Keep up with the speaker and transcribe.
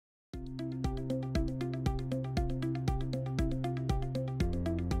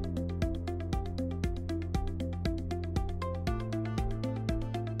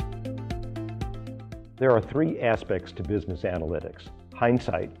There are three aspects to business analytics: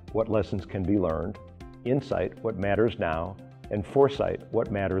 hindsight, what lessons can be learned; insight, what matters now; and foresight,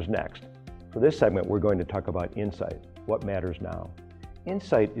 what matters next. For this segment, we're going to talk about insight, what matters now.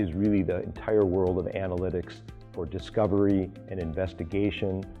 Insight is really the entire world of analytics for discovery and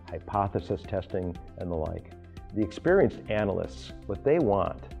investigation, hypothesis testing, and the like. The experienced analysts, what they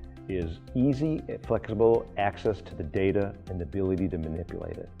want is easy, flexible access to the data and the ability to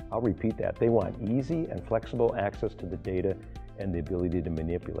manipulate it. I'll repeat that. They want easy and flexible access to the data and the ability to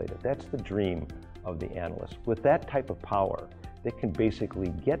manipulate it. That's the dream of the analyst. With that type of power, they can basically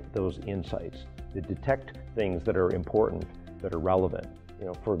get those insights to detect things that are important, that are relevant.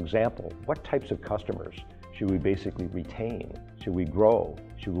 For example, what types of customers should we basically retain? Should we grow?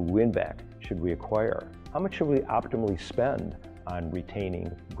 Should we win back? Should we acquire? How much should we optimally spend on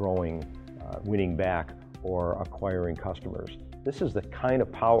retaining, growing, winning back, or acquiring customers? This is the kind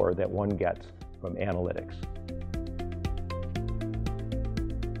of power that one gets from analytics.